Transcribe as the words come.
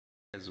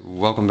Guys,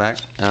 welcome back.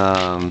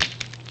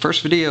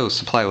 First video,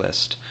 supply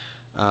list.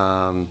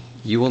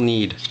 You will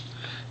need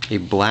a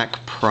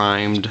black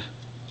primed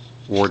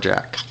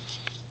Warjack.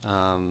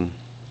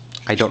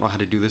 I don't know how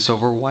to do this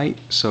over white,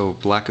 so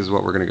black is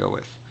what we're going to go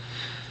with.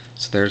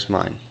 So there's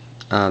mine.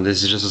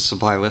 This is just a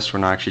supply list. We're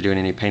not actually doing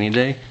any painting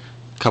today.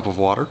 Cup of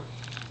water,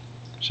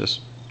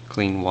 just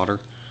clean water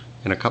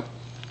in a cup.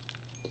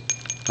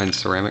 Mine's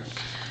ceramic.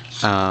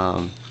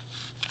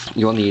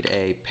 You'll need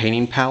a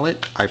painting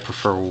palette. I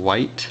prefer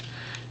white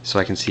so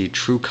I can see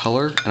true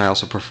color, and I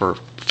also prefer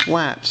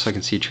flat so I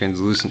can see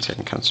translucency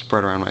and kind of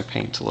spread around my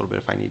paints a little bit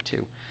if I need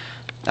to.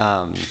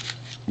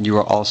 You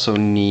will also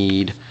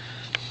need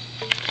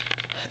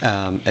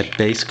a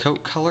base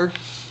coat color.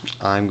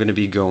 I'm going to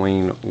be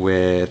going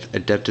with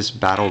Adeptus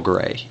Battle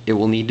Gray. It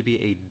will need to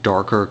be a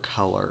darker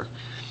color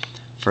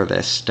for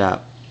this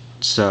step.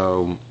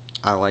 So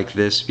I like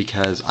this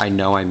because I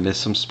know I missed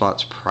some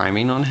spots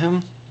priming on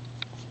him.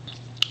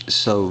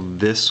 So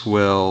this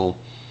will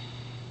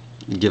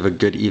give a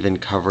good even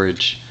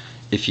coverage.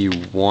 If you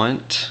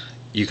want,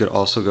 you could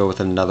also go with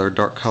another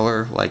dark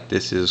color, like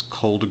this is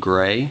Cold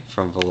Gray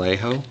from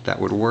Vallejo. That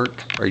would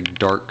work. Or a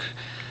dark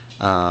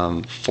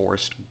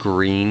forest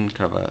green,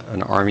 kind of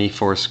an army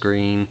forest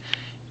green.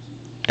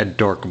 A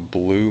dark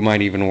blue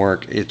might even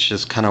work. It's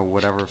just kind of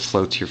whatever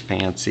floats your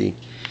fancy.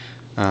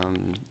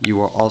 You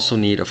will also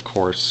need, of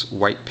course,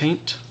 white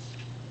paint.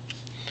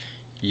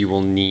 You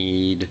will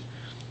need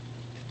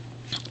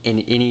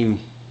any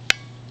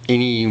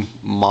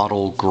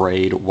model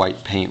grade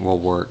white paint will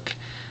work.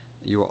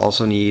 You will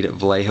also need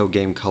Vallejo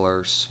game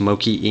color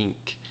Smokey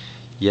ink.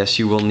 Yes,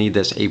 you will need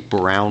this. A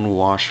brown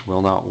wash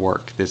will not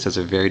work. This has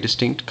a very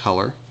distinct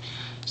color.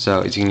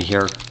 So as you can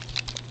hear,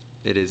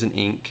 it is an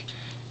ink,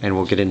 and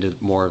we'll get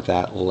into more of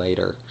that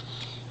later.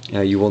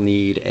 You will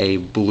need a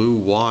blue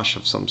wash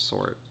of some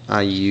sort.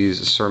 I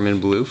use Asurman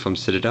blue from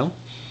Citadel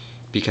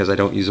because I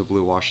don't use a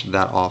blue wash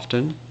that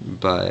often,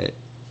 but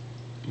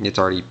it's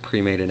already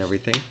pre-made and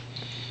everything.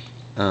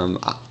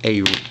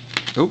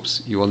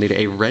 You will need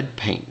a red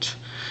paint.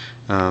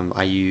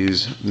 I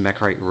use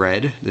Mechrite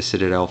Red, the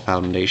Citadel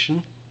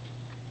foundation.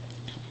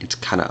 It's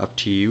kind of up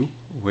to you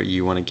what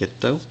you want to get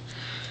though.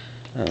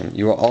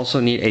 You will also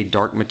need a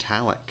dark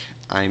metallic.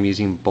 I'm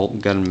using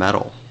Boltgun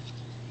metal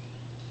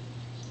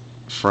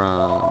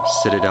from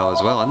Citadel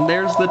as well. And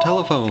there's the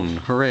telephone,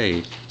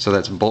 hooray! So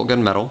that's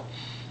Boltgun metal.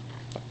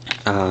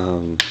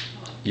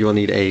 You will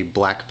need a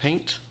black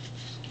paint.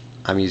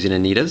 I'm using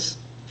Anita's.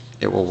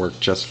 It will work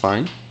just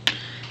fine.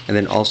 And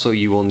then also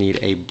you will need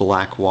a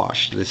black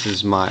wash. This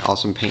is my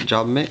Awesome Paint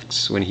Job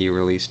mix when he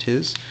released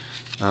his.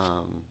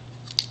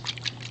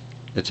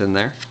 It's in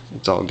there.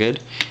 It's all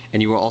good.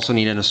 And you will also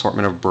need an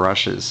assortment of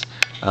brushes.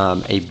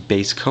 A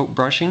base coat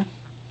brushing,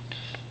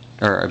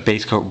 or a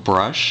base coat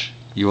brush.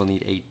 You will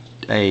need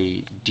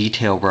a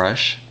detail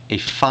brush, a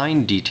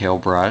fine detail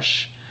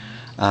brush,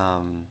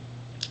 a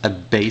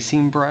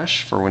basing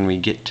brush for when we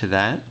get to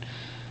that,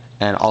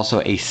 and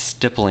also a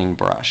stippling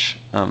brush.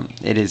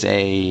 It is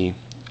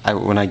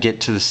when I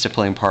get to the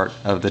stippling part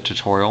of the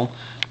tutorial,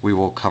 we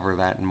will cover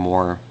that in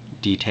more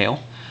detail,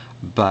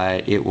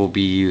 but it will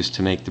be used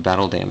to make the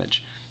battle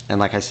damage. And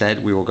like I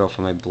said, we will go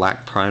from a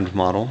black primed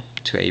model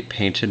to a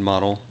painted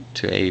model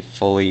to a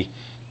fully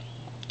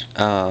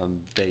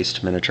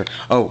based miniature.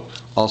 Oh,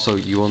 also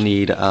you will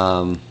need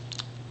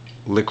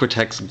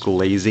Liquitex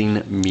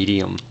glazing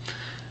medium.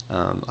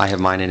 I have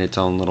mine in its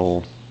own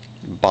little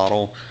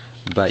bottle,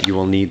 but you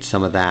will need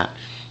some of that.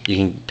 You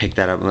can pick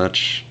that up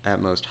at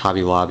most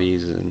Hobby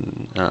Lobbies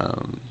and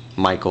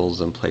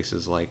Michael's and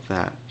places like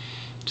that.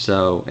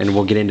 So, and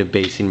we'll get into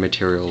basing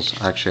materials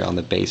actually on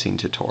the basing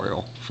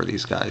tutorial for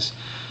these guys.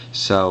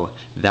 So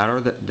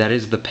that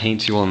is the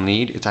paints you will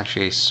need. It's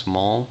actually a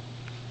small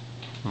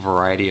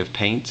variety of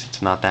paints.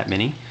 It's not that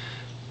many.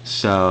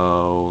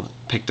 So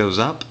pick those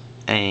up,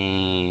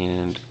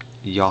 and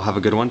y'all have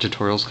a good one.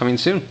 Tutorials coming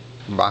soon.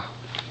 Bye.